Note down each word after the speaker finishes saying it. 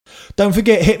Don't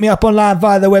forget, hit me up online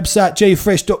via the website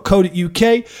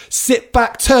jfresh.co.uk. Sit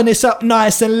back, turn this up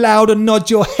nice and loud and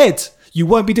nod your head. You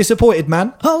won't be disappointed,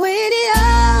 man. Oh, when it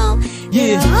all,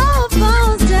 yeah, all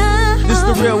falls down. This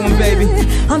the real one, baby.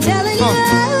 I'm telling you,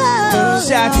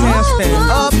 Chi-Town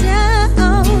stand up.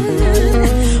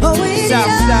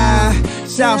 Southside,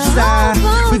 Southside,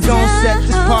 we gon' set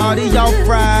this party off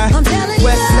right.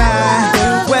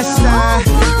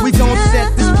 Westside, we gon'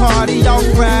 set this party off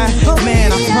right.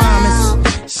 Man, I promise.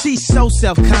 She's so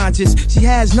self-conscious. She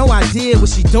has no idea what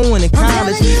she doing in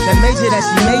college. That major that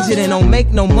she majored in don't make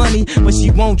no money, but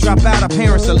she won't drop out. Her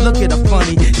parents will look at her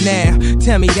funny. Now,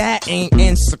 tell me that ain't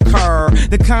insecure.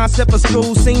 The concept of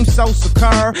school seems so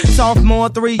secure. Sophomore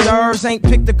 3 years, ain't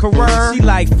picked a career. She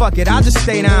like, fuck it, I'll just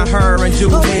stay down her and do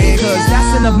it. Cause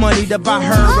that's enough money to buy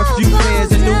her a few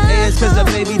pairs of new ears. Cause her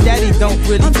baby daddy don't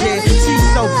really care.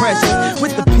 She's so precious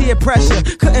with the peer pressure.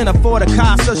 Couldn't afford a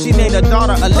car, so she named her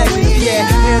daughter Alexis. Yeah,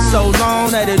 hair so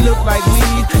long that it looked like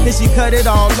weed. Then she cut it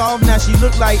all off, now she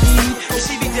look like Eve. And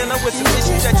she be dealing with some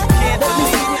issues that you can't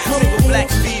believe. Single black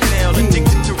female,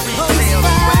 addicted to retail.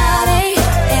 Friday,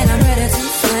 and I'm ready to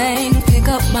sing. Pick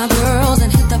up my girls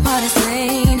and hit the party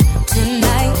scene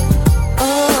tonight.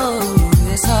 Oh,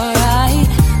 it's alright.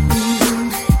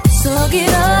 So get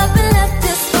up and let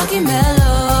this funky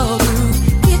mellow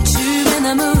get you in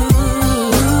the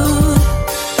mood.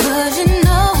 Cause you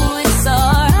know it's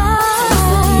alright.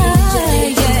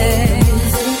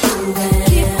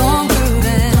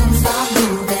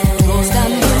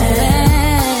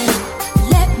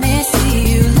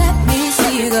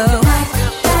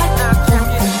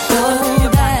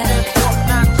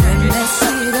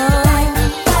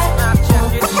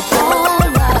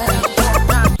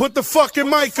 Put the fucking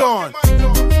mic on.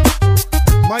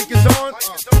 Mic is on.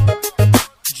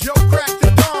 Joe cracked the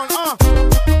dawn,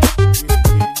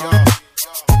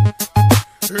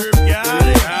 Herb got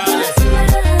it.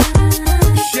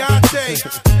 Shante.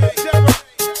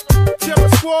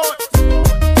 Terror Squad.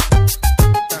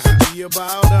 Be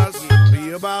about us. Be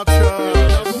about you.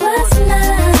 What's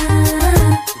love?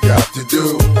 Got to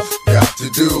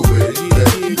do with it.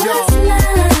 What's love?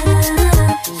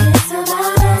 It's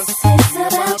about us. It's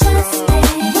about just me.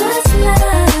 What's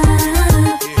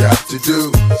love? Got to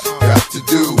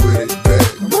do with it,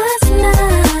 baby. What's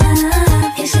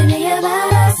love? It should be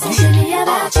about us. It should be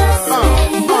about just me.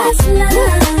 What's love?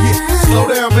 Slow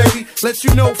down, baby. Let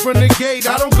you know from the gate,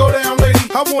 I don't go down, lady.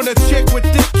 I want a chick with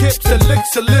thick hips and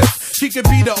licks her lips. She could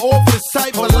be the office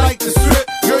type, but like the strip.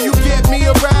 Girl, you get me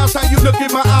aroused, how you look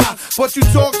in my eye. But you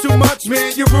talk too much,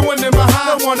 man, you're ruining my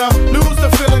high. I wanna lose the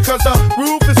feeling, cause the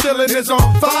roof is ceiling is on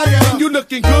fire. And you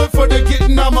looking good for the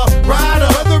getting, I'm a rider.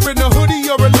 Whether in a hoodie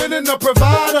or a linen, a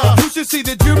provider. You should see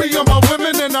the jury on my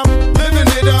women, and I'm living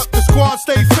it up. The squad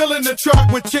stay filling the truck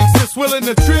with chicks that's willing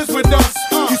to trizz with us.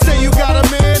 You say you got a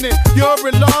man and you're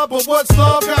in love, but what's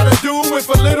love gotta do with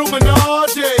a little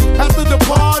menage? After the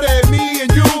party, me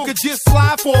and you could just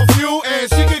slide for a few, and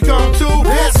she could come too.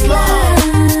 That's love.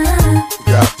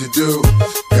 Got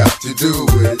to do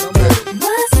with it, baby.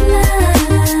 What's love?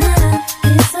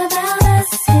 It's about us.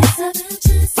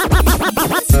 It's about just me.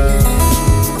 What's love?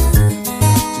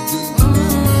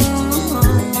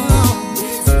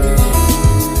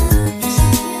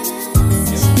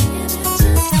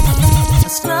 A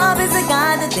scrub is a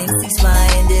guy that thinks he's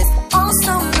flying, is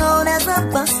also known as a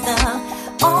buster.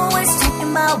 Always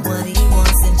talking about what he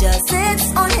wants and just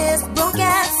sits on his broke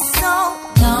ass. So,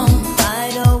 no,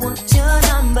 I don't want your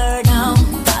number, no.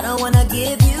 I don't wanna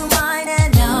give you mine,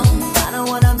 and no, I don't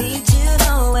wanna meet you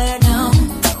nowhere, no.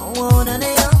 Don't want none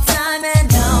of your time, and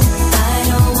no, I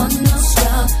don't want no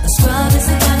scrub. A scrub is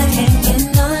a guy that can't get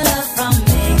no love from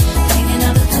me. Hanging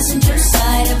on the passenger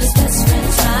side of his best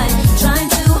friend's ride, trying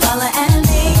to holler at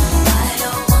me. I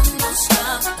don't want no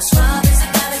scrub. A scrub is a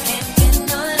guy that can't get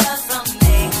no love from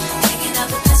me. Hanging on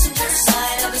the passenger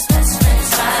side of his best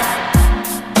friend's ride.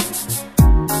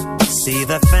 See,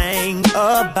 the thing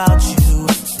about you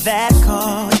that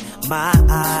caught my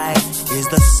eye is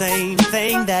the same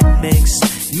thing that makes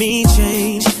me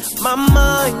change my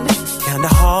mind. Kinda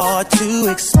hard to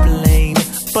explain,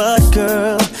 but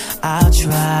girl, I'll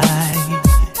try.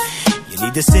 You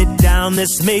need to sit down,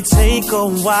 this may take a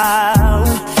while.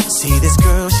 See, this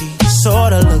girl, she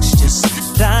sorta looks just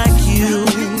like you.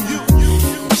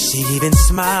 She even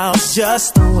smiles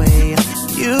just the way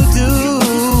you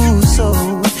do. So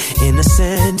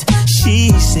innocent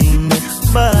she seemed,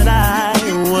 but I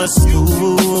was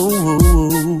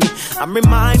fooled. I'm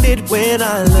reminded when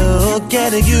I look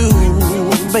at you,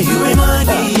 baby. You remind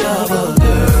me of a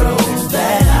girl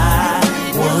that I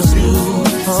once knew.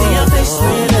 See your face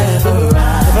whenever I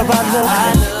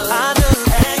look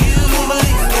at you.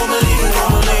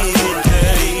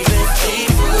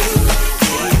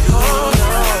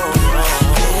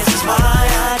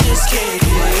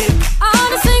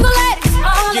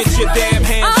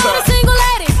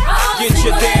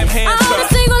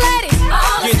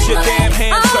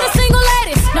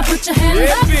 put your hands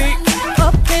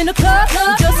up. Up in the club,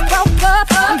 just broke up.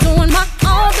 I'm doing my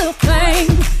own little thing.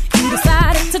 You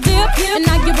decided to dip, and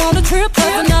now you want a trip.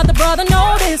 Cause another brother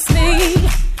noticed me.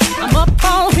 I'm up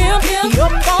on him, he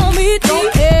up on me.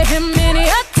 Don't pay him any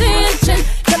attention.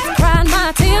 Just crying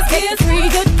my tears, get 3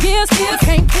 good years. You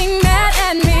can't be mad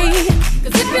at me.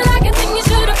 Cause if you like it, then you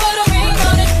should've put a ring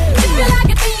on it. If you like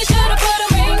it, then you should've put a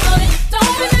ring on it.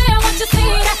 Don't be mad what you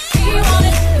see that he want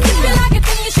it. If you like it,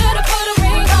 then you should've put a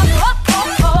ring on it.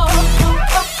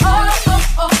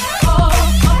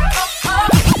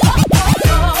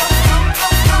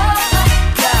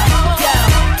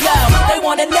 They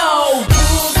wanna know.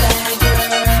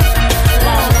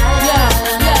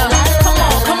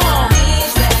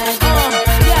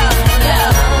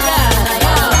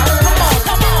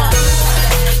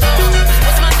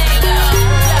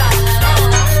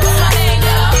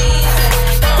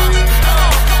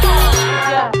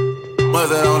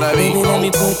 Baby, let me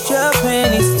put your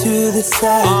panties to the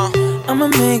side. I'ma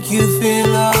make you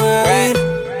feel alright.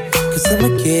 Cause I'ma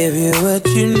give you what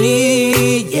you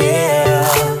need, yeah.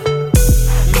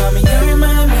 Mommy, you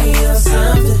remind me of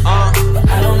something, but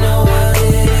I don't know what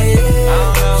it is.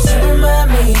 Cause you remind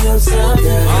me of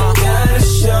something, you gotta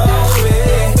show me.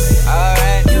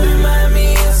 Alright. You remind me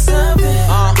of something,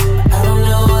 I don't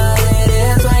know what it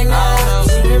is right now.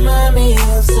 You remind me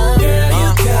of something, you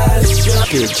gotta show me.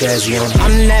 Get jazzy on.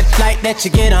 I'm that flight that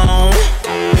you get on,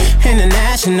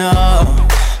 international.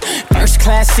 First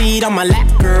class seat on my lap,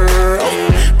 girl.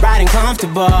 Riding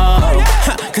comfortable.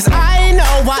 Cause I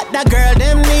know what that girl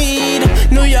them need.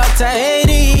 New York to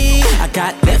Haiti. I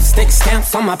got lipstick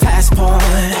stamps on my passport.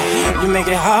 You make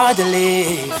it hard to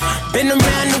leave. Been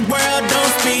around the world,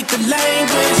 don't speak the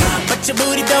language, but your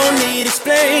booty don't need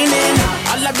explaining.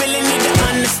 All I really need to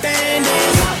understand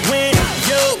is when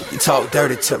you Talk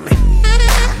dirty to me.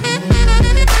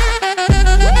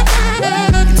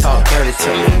 Talk dirty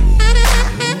to me.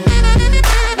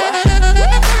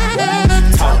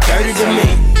 Talk dirty to me.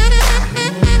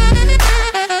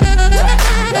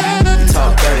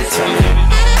 Talk dirty to me.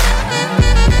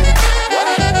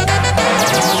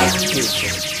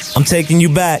 I'm taking you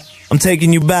back. I'm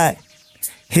taking you back.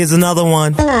 Here's another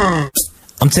one.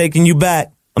 I'm taking you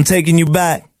back. I'm taking you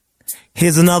back.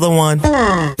 Here's another one.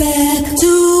 Back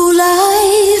to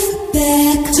life,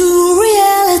 back to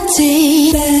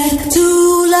reality, back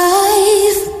to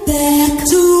life, back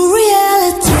to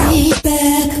reality,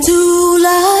 back to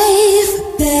life,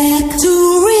 back to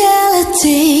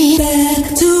reality, back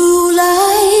to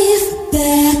life,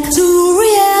 back to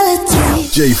reality.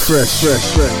 J Fresh.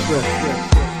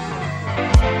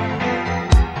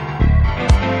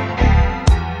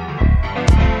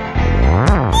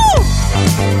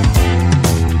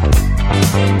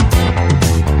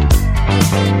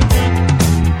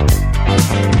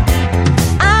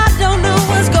 I don't know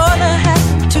what's gonna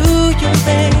happen to you,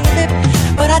 baby,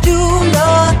 but I do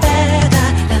know that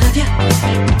I love you.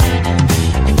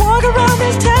 You walk around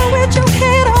this town with your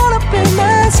head all up in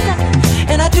the sky,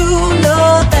 and I do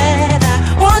know that I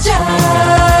want you.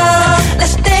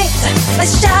 Let's dance,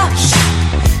 let's shout,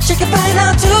 shake your body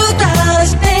down to the ground.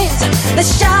 Let's dance,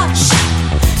 let's shout,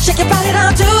 shake your body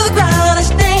down to the ground. Let's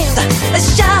dance,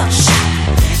 let's shout,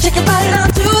 shake your body down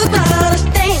to the ground. Let's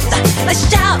dance, let's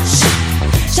shout,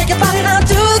 shake your body down to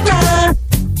the ground.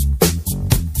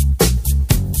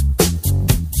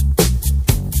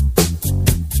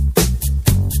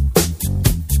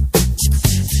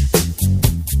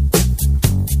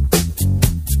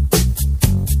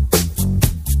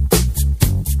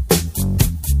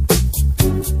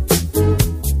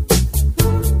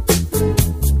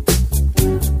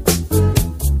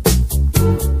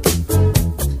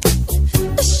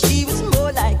 She was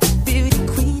more like a beauty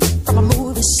queen from a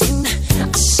movie scene.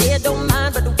 I said don't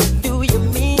mind, but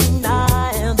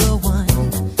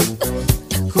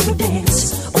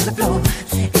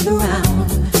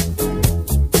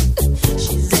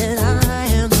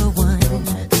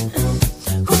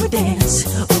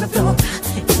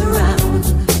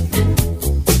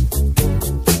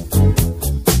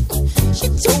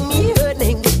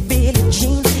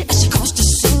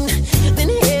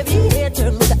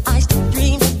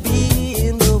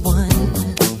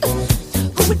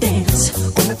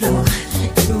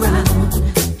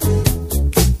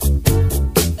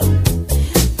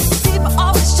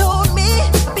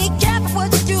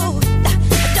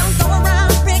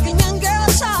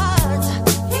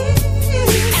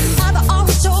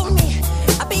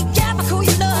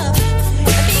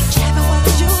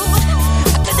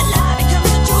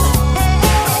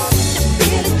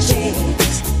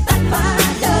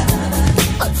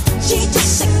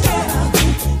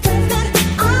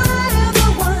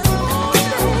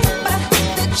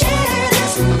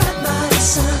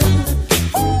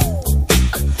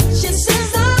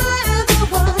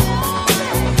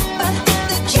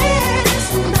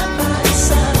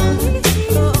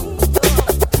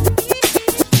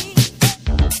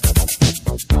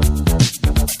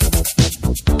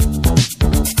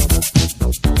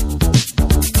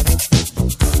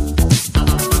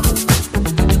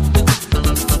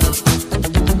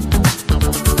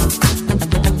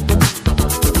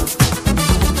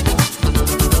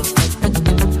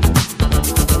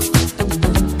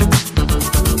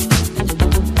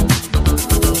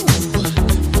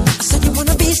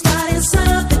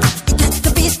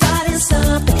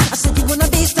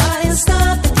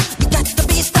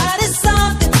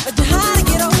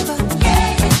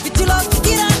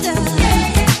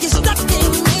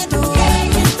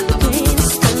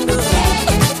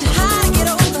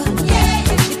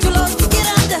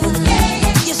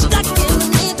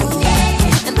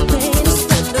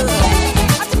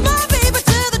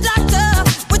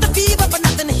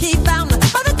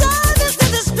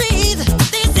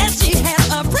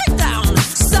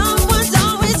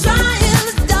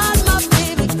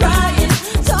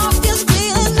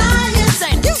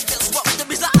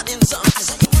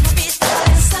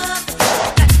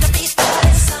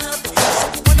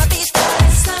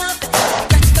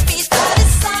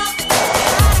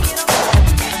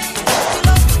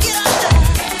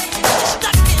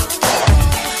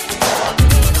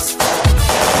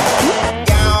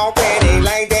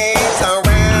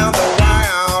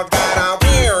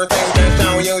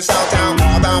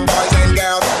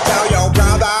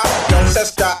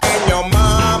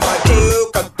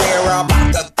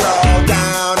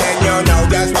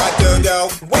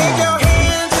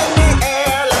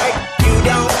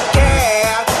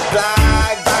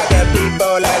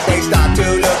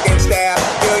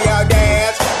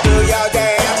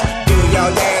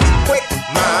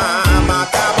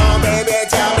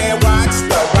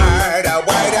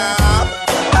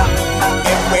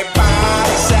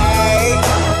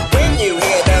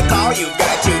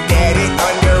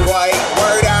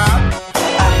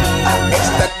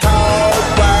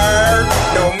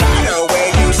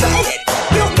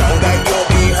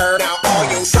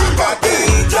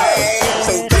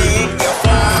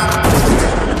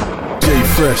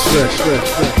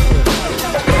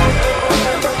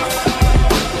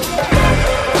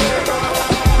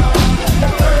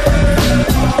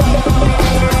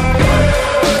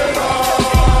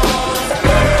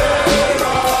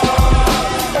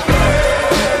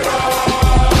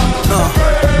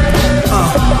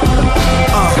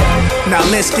Now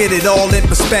let's get it all in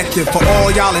perspective. For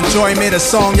all y'all enjoyment, a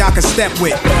song y'all can step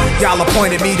with. Y'all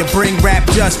appointed me to bring rap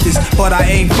justice, but I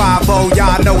ain't 5-0,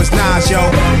 y'all know it's Nas, yo.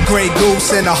 Grey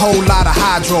Goose and a whole lot of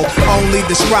hydro. Only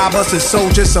describe us as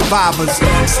soldier survivors.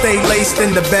 Stay laced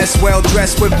in the best, well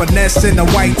dressed with finesse in a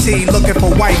white tee, looking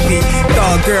for wifey.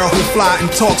 Thug girl who fly and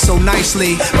talk so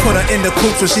nicely. Put her in the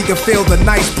coupe so she can feel the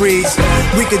nice breeze.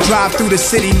 We could drive through the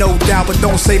city, no doubt, but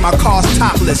don't say my car's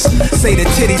topless. Say the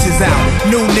titties is out.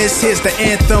 Newness, here's the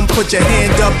anthem. Put your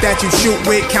hand up that you shoot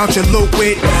with, count your loot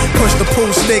with. Push the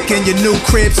pool stick in your new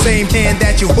crib, same hand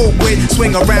that you hoop with.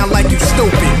 Swing around like you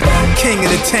stupid. King of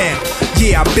the town,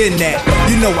 yeah, I been that.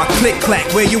 You know I click clack,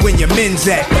 where you and your men's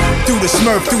at? Through the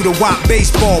Smurf, through the WAP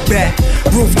baseball bat.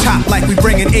 Rooftop like we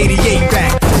bringing 88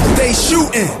 back. They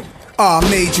shooting. I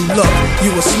made you look. You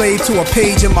a slave to a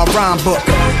page in my rhyme book.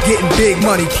 Getting big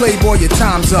money, playboy, your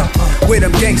time's up. Where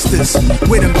them gangsters,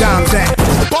 where them dimes at?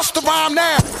 Bust the rhyme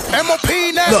now, MOP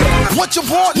now. Look, what you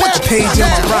want now? Put your page in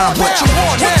my rhyme book. What you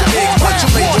want now? Put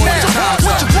your playboy, your time's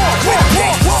up. Where them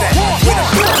gangsters at? Where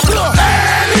them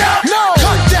no,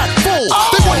 cut that fool.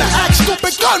 They wanna act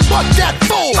stupid, gun butt that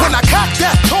fool. When I cock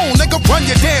that tone, nigga, run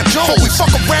your damn jaw. Before we fuck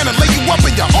around and lay you up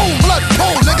in your own blood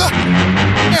pool, nigga.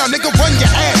 Now, nigga, run your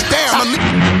ass down.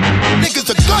 Niggas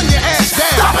a gun your ass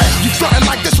down. You frontin'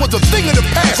 like this was a thing of the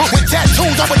past. With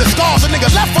tattoos over the scars, a nigga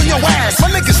left on your ass.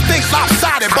 My niggas think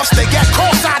lopsided, bust they got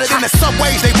cross-sided in the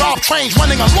subways. They rob trains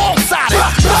running alongside it.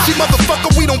 See,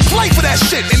 motherfucker, we don't play for that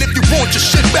shit. And if you want your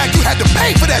shit back, you had to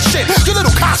pay for that shit. You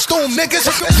little costume niggas,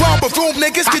 drama room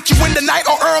niggas, get you in the night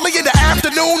or early in the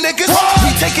afternoon niggas.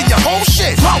 We taking your whole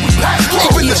shit.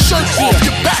 Even the shirt off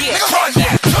your back, nigga. Run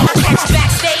that.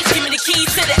 Backstage, give me the keys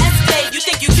to the Escalade. You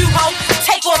think you cute, ho?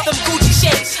 Take off them Gucci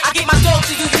shades. I get my dog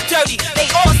to do you dirty. They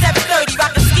all 730,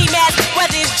 rock a ski mask,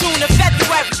 whether it's June or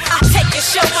February. I take your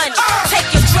show money, take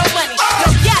your drum money. Yo,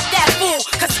 yap that fool,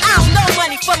 cause I don't know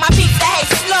money for my beats that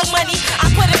hate slow money. I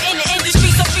put them in the industry,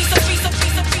 so free.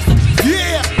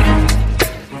 Yeah.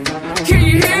 Can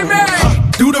you hear me?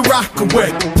 Do the rock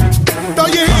away. Throw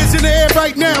your hands in the air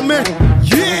right now, man.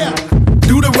 Yeah.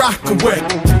 Do the rock away.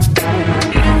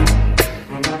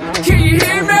 Can you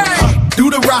hear me? Do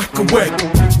the rock away.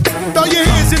 Throw your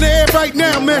hands in the air right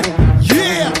now, man.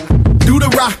 Yeah. Do the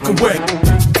rock away.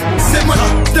 Said my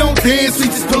don't dance, we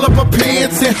just pull up our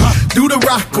pants and do the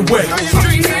rock away.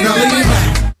 Now lean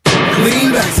back,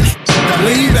 lean back,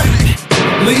 lean back,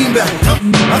 lean back.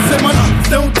 I said my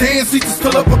don't dance, we just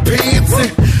pull up our pants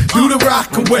and do the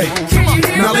rock away.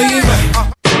 Now lean back,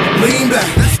 lean back,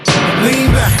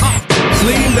 lean back,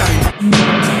 lean back.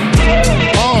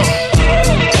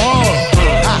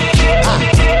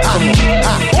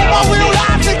 On my real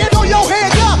life, nigga, throw your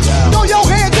hands up, throw your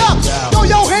hands up, throw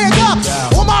your hands up.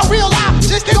 On my real life,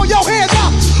 just throw your hands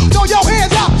up, throw your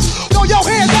hands up, throw your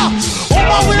hands up. On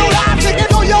my real life, nigga,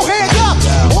 throw your hands up.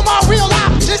 On my real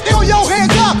life, just throw your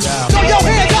hands up, throw your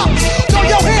hands up, throw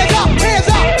your hands up, hands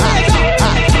up, hands up.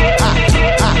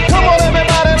 Come on,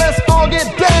 everybody, let's all get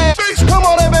down. Come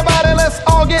on, everybody, let's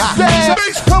all get down.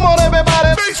 Come on,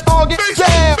 everybody, let's all get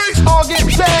down. All get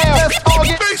down, let's all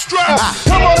get down.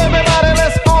 Come on, everybody,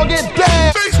 let's all get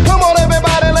down. Come on,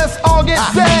 everybody, let's all get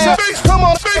down. Come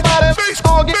on, everybody, let's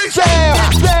all get down. Down.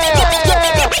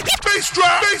 Bass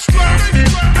drop, bass drop.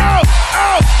 Out,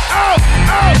 out, out,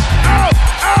 out, out,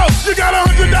 out. You got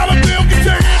 $100 bill, get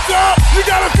your hands up. You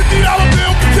got a $50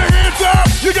 bill, get your hands up.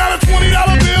 You got a $20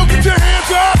 bill, get your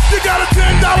hands up. You got a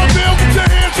 $10 bill, get your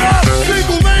hands up.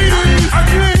 Single ladies, I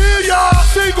can't hear y'all.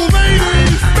 Single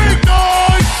ladies, make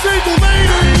noise. Single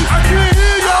ladies, I can't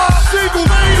hear y'all. Single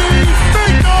ladies,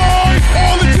 make noise.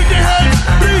 All the chicken heads,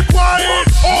 be quiet.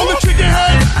 All the chicken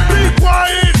heads, be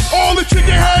quiet. All the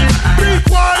chicken heads, be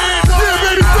quiet. Yeah,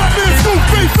 baby, stop this. Scoop,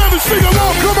 face, let me sing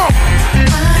along. Come on.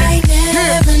 I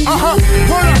never knew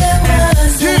there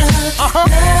was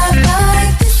love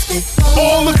like this before.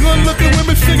 All the good-looking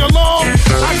women sing along.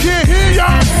 I can't hear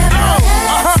y'all.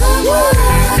 Someone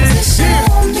to show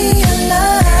me a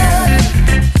love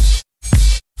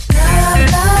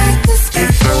like this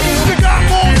before. If you got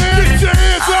more hair, get your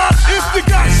hands up. If you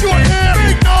got short hair,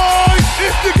 make noise.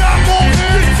 If you got more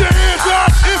hair, get your hands up.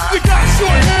 If you got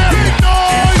short hair, make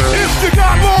noise. If you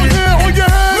got long hair on your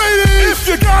head, ladies. If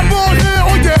you got long hair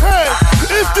on your head.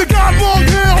 If you got long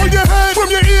hair on your head, from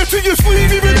your ear to your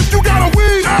sleeve, even if you got a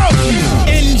weed out.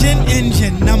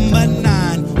 Engine number 9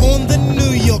 on the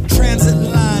New York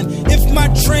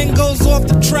train goes off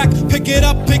the track. Pick it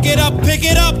up, pick it up, pick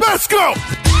it up. Let's go!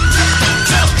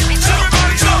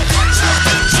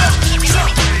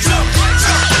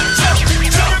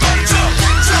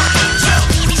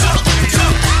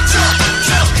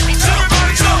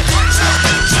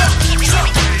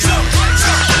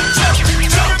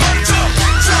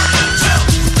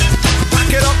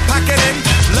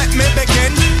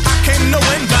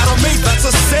 That's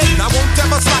a sin, I won't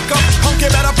ever slack up. Punk, you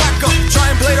better back up. Try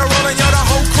and play the role and you're the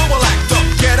whole crew will act up.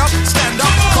 Get up, stand up,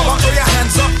 come on, throw your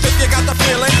hands up. If you got the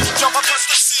feeling, jump across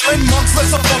the ceiling. Monks,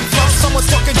 let's a funk club. Someone's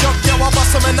fucking jump, yo, I'll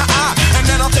bust them in the eye. And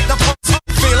then I'll take the pump,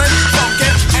 feeling funky.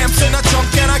 Amps in a trunk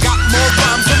and I got more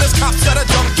rhymes than this cops at a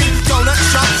junkie. Donut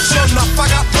shop, sure enough, I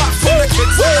got props from the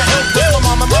kids in the hill with my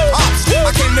mom and my pops.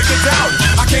 I came to get down,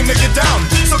 I came to get down.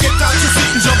 So get down your seat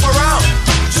and jump around,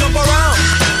 jump around.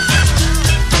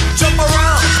 Jump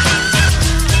around,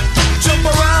 jump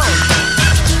around,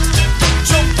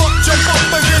 jump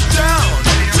up and get down.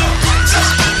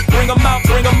 Bring 'em out,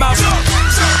 bring 'em out.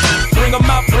 Bring 'em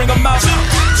out, bring 'em out.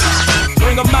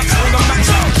 Bring 'em out, bring 'em out.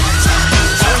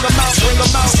 Bring 'em out, bring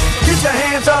 'em out. Get your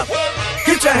hands up,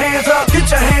 get your hands up, get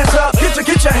your hands up,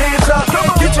 get your hands up,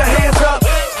 get your hands up,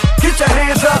 get your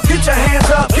hands up, get your hands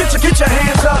up, get your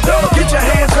hands up, get your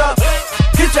hands up.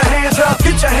 Get your hands up,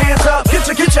 get your hands up,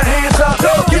 get your hands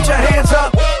up, get your hands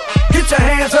up, get your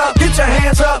hands up, get your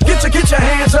hands up, get your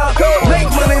hands up. Make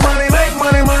money, money, make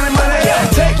money, money, money.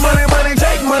 Take money, money,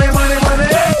 take money, money, money.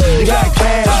 You got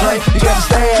cash right, you got the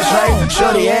stash right,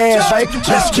 show the ass right,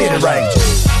 let's get it right.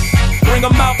 Bring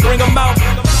 'em out, bring 'em out.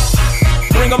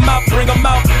 Bring 'em out, bring 'em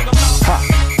out.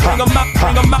 Bring 'em out,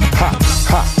 bring 'em out.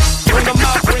 Bring 'em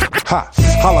out, bring 'em out. Ha!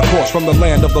 Holocaust from the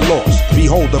land of the lost.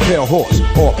 Behold the pale horse,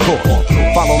 or course.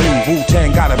 Follow me,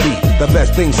 Wu-Tang gotta be the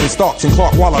best thing since Starks and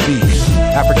Clark Wallabies.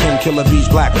 African killer bees,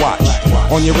 Black Watch.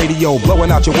 On your radio,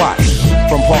 blowing out your watch.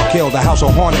 From Park Hill, the house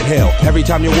on haunted hill. Every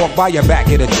time you walk by, your back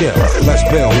hit a chill. Let's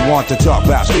Bill, who want to talk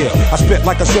about skill. I spit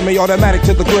like a semi-automatic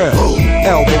to the grill.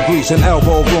 Elbow grease and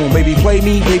elbow room. Baby play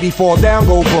me, baby fall down,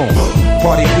 go boom.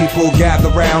 Party people gather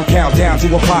round, count down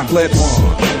to apocalypse.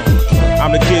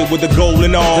 I'm the kid with the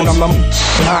golden arms. And I'm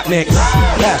hot nicks,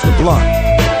 pass the blunt.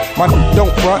 My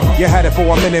don't front, you had it for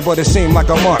a minute, but it seemed like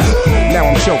a month. Now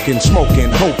I'm choking,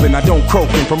 smoking, hoping I don't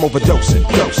croaking from overdosing.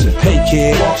 Hey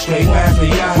kid, walk straight past the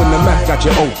eye. When the mouth got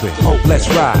you open, let's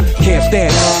ride. Can't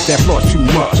stand that floss too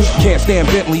much. Can't stand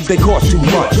Bentleys, they cost too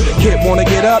much. Kid wanna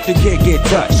get up, then kid get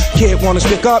touched. Kid wanna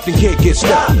stick up, then kid get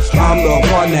stuck. I'm the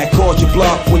one that calls you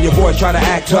bluff when your boys try to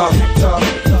act tough.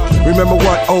 Remember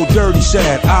what old Dirty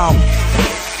said, I'll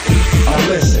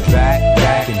listen.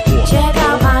 Back and forth. Check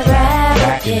out my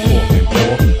gravity.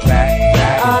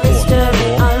 All mystery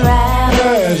unraveled.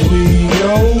 As we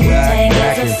go. Take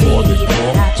it to see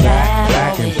that I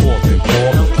travel with.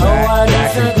 No one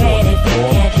gets so great if you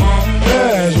can't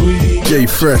handle it. J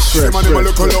Fresh. Say my name a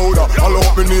little louder. I'll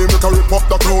up my name, make a rip up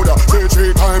the crowd. Say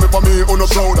 3 times if I me on the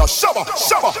prouder. Shabba,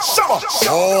 shabba, shabba.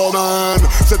 Oh man,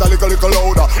 say that little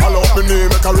louder. I'll up my name,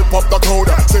 make a rip up the crowd.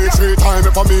 Say 3 times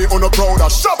if I me on the prouder.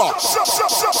 Shabba,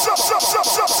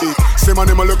 say my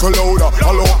name a little louder.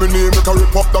 I'll up my name, make a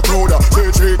rip up the crowd.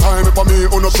 Say 3 times if I me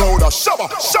on the prouder. Shabba,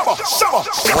 shabba, shabba.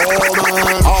 Oh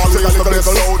man, say that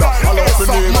little louder. I'll up my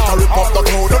name, make a rip up the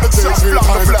crowd. Say 3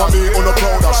 times if I me on the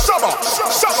prouder. Shabba,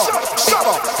 shabba,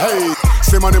 shabba. Hey.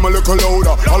 Say my name a little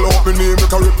louder. I'll up my name,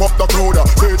 make a rip up the crowd.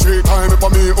 Say 3 times if I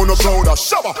me on the prouder.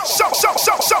 Shabba, shabba, shabba,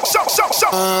 shabba, shabba, shabba,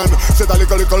 shabba. Say that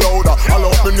little louder. I'll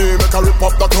up my name, make a rip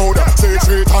up the crowd. Say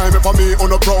 3 times if I me on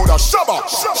the prouder. Shabba,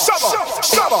 shabba,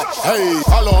 shabba. Hey,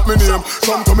 I'll up my name,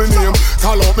 come to my name,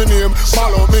 call out my name,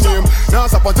 call out my name. Now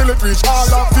stop until it reach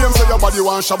all of fame. Say your body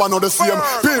want shabba, not the same.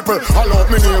 People, I'll up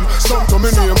my name, come to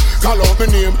my name, call out my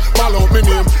name, call out my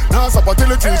name. Now stop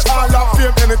until it reach all of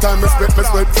fame. Anytime I spit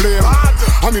flame.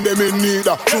 I mean them in need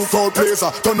a true crowd placer,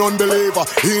 to non-believer,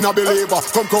 in a believer.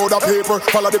 Come crowd of paper,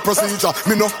 follow the procedure.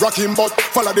 Me no rock him but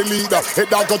follow the leader. Head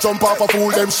dog go jump off a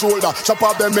fool them shoulder. Chop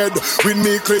off them head with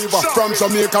me cleaver. From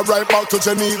Jamaica right back to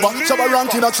Geneva. Shabba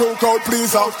rank in a true crowd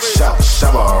pleaser.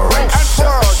 Shabba rank,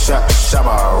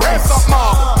 shabba rank.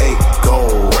 8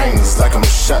 gold rings like I'm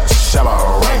shot, shabba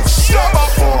rank.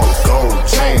 4 gold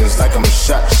chains like I'm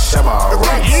shot, shabba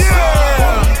rank.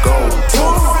 1 gold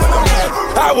tooth like I'm.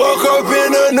 I woke up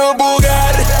in a new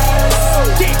Bugatti.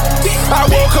 I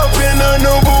woke up in a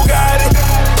new Bugatti.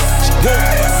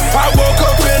 I woke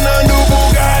up in a new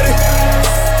Bugatti.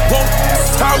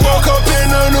 I woke up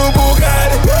in a new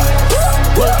Bugatti.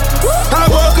 I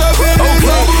woke up in a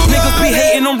new Bugatti. Niggas be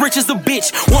hating, I'm rich as a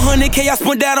bitch. 100K I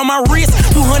spent that on my wrist.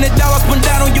 $200 spent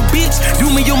that on your bitch. Do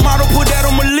me your model, put that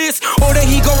on my list. Or that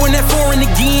he going that foreign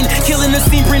again. Killing the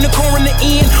scene, bring the coroner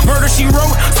the end. Murder she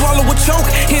wrote, swallow a choke.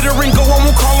 Hit her and go, I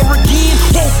won't call her again.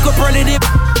 Woke up running it.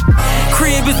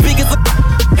 Crib as big as a.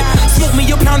 Smoke me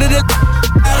a pound of the.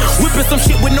 Whipping some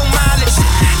shit with no mileage.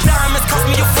 Diamonds cost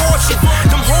me a fortune.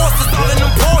 Them horses all in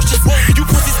them Porsches. You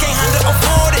pussies can't handle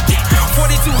afford it.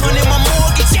 4,200 my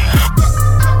mortgage.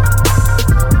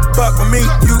 Fuck with me,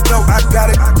 you know I got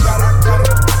it.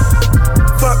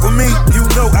 Fuck with me, you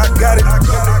know I got it.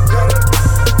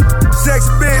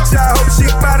 Sexy bitch, I hope she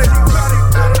bout it.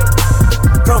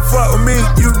 Come fuck with me,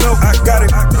 you know I got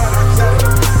it.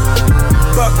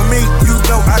 Fuck with me, you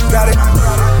know I got it.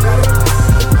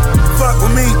 Fuck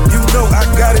with me, you know I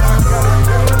got it.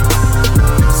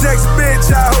 Sexy bitch,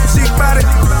 I hope she bout it.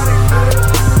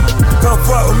 Come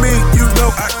fuck with me, you know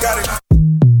I got it.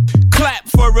 Clap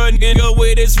for a nigga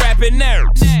with his rapping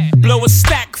nerves. Blow a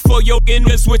stack for your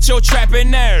niggas with your trapping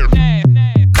nerve.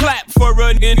 Clap for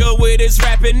a nigga with his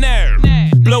rapping nerve.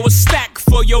 Blow a stack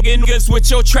for your niggas with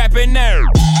your trapping nerve.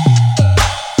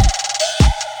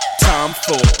 Time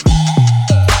for.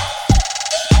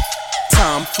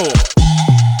 Time for.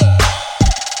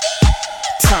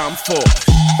 Time for.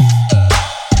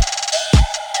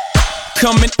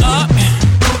 Coming up,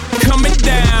 coming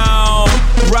down.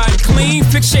 Ride clean,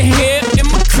 fix your hair in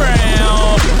my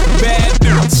crown. Bad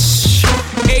bitch,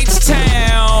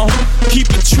 H-Town. Keep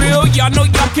it trill, y'all know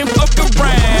y'all can fuck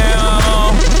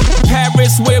around.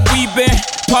 Paris where we been,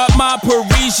 pop my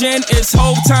Parisian. It's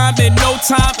whole time and no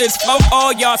time, it's fuck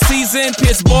all y'all season.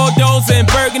 Piss Bordeaux and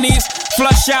Burgundies,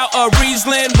 flush out a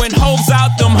Riesling. When hoes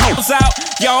out, them hoes out,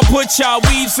 y'all put y'all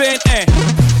weaves in and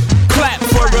clap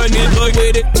for a nigga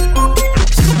with it.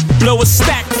 Blow a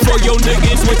stack for your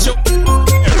niggas with your.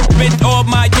 Spent all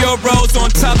my euros on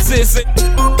tuxes.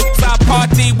 I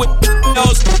party with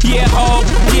those. Yeah, ho,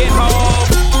 yeah, ho.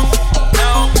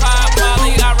 No, pop,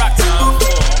 Molly, I rock time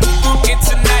for.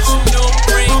 International,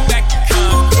 bring back the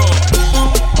Concord.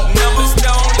 Numbers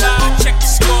don't lie, check the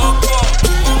scoreboard.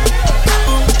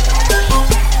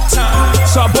 Time.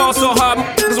 So I ball so hard,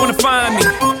 niggas wanna find me.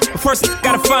 But first,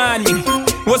 gotta find me.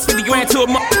 What's 50 grand to a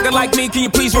motherfucker like me? Can you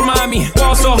please remind me?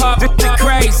 Ball so hard, this shit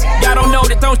crazy. Y'all don't know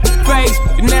that don't phase.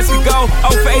 The next we go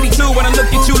 0 for 82 when I look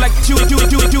at you like you.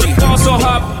 Ball so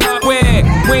hard, where?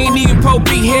 We ain't even Pope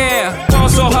be here. Ball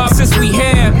so hard since we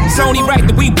here. It's only right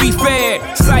that we be fair.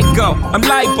 Psycho, I'm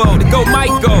libo to go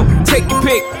Michael. Take your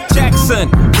pick. Jackson,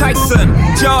 Tyson,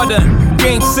 Jordan.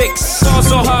 Game 6, ball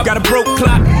so hard. Got a broke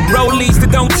clock. Rollies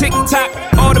that don't tick tock.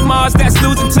 All the Mars that's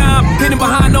losing time. Hidden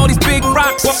behind all these big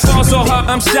rocks. Ball so hard,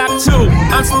 I'm shocked too.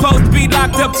 I'm supposed to be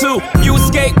locked up too. You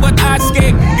escape, but I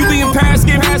escape. You be in Paris,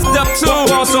 get passed up too.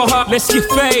 Ball so hard, let's get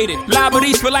faded.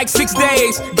 Liberties for like 6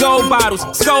 days. Gold bottles,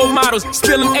 soul models.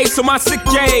 Spilling ace on my sick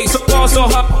days. So ball so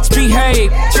hard, let's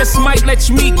behave. Just might let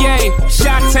you meet gay.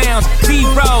 Shot towns,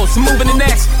 D-Rose, moving the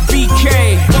next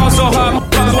BK. Ball so hard,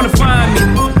 motherfuckers wanna find me.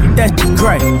 That's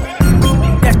great.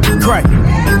 That's great.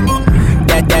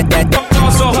 That.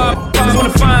 Ball so hard, motherfuckers wanna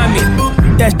find me.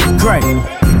 That's great.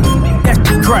 That's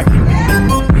great.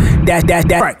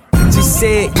 That. Right. She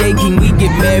said, yeah, can we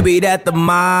get married at the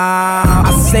mall?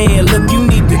 I said, look, you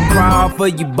need to crawl for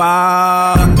your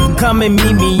bar. Come and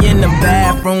meet me in the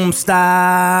bathroom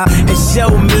style and show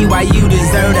me why you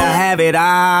deserve to have it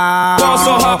all. Ball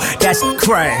so hard. That's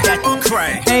crack.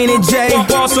 Ain't it, Jay?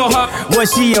 Ball so hard. What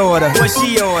she order?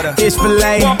 It's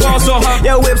filet. Ball so hard.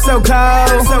 Your whip so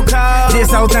cold.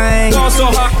 This whole thing. Ball so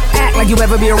hard. Act like you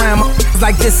ever be around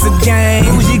like this again.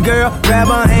 Who's your girl? Grab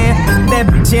her hand. That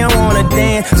bitch, she don't wanna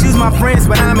dance. She's my friends,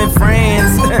 but I'm in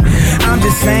France. I'm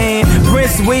just saying,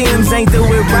 Prince Williams ain't do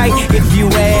it right if you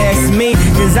ask me.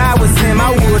 Cause I was him,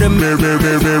 I would've.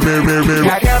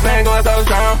 Got your bang going so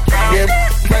strong. Yeah,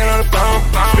 playing on the phone.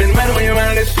 Spend money when your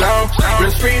mind is slow.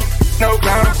 Real street, no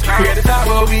clown. We at the top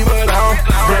where we belong.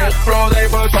 Brand rose, they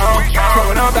for song.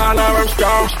 Throwing on dollar, I'm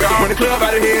strong. When the club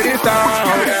out of here, this song.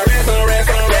 Got rest on rest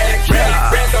on rest.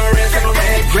 Rest on rest on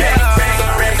rest. Rest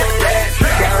on rest on rest.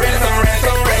 Got rest on rest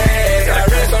on rest. Got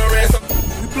rest on rest on rest.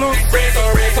 We blow rest on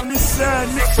rest on this side.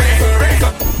 Rest on rest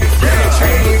on rest.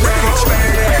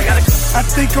 I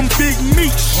think I'm Big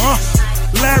Meech,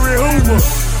 Larry Hoover,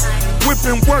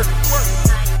 whipping work,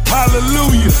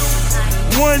 hallelujah,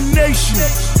 one nation,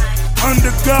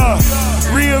 under God,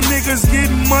 real niggas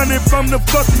getting money from the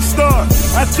fucking start.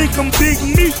 I think I'm Big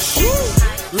Meech,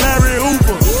 Larry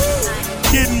Hoover,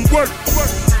 getting work,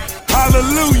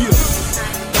 hallelujah,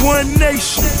 one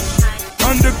nation,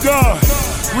 under God,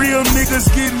 real niggas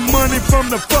getting money from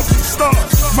the fucking start.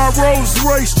 My Rolls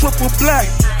Royce triple black,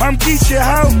 I'm Geechee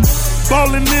House.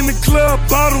 Ballin' in the club,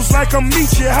 bottles like I'm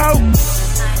Meechee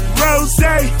House. Rose,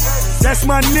 that's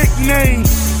my nickname.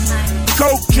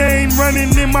 Cocaine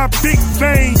running in my big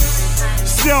vein.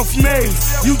 self-made,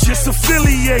 you just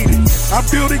affiliated. I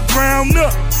built it ground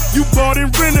up, you bought and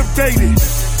renovated.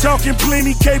 Talking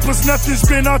plenty capers, nothing's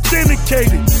been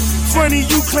authenticated. Funny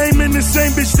you claiming the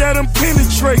same bitch that I'm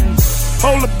penetrating.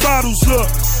 Hold the bottles up,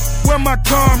 where my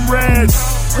comrades?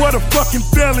 What a fucking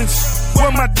felons,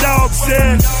 where my dogs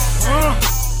at?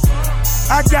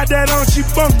 I got that Archie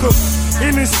bunker,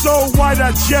 and it's so white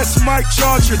I just might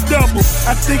charge a double.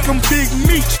 I think I'm Big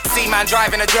Meech. See man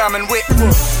driving a German whip.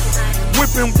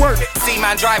 Whipping work. See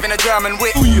man driving a German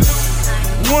whip.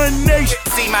 One nation.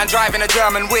 See man driving a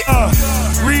German whip.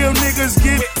 Real niggas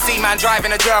get it. See man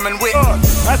driving a German whip.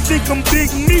 I think I'm Big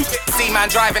Meech. See man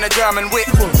driving a German whip.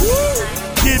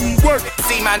 Getting work.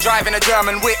 See man driving a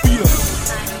German whip.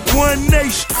 One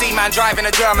nation. See man driving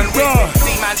a German whip.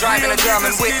 See man driving a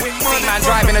German whip. See man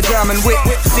driving a German whip.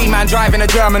 See man driving a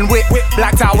German whip.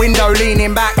 Blacked out window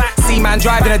leaning back. See man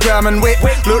driving a German whip.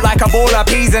 Look like a baller,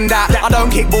 peas and that. I don't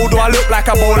kick ball, do I look like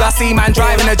a baller? See man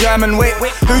driving a German whip.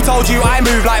 Who told you I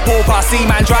move like pauper? See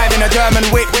man driving a German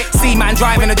whip. See man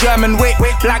driving a German whip.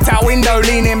 Blacked out window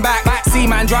leaning back. See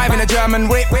man driving a German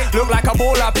whip. Look like a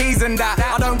baller, peas and that.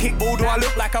 I don't kick ball, do I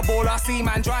look like a baller? See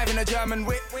man driving a German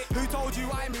whip. Who told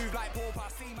you I move like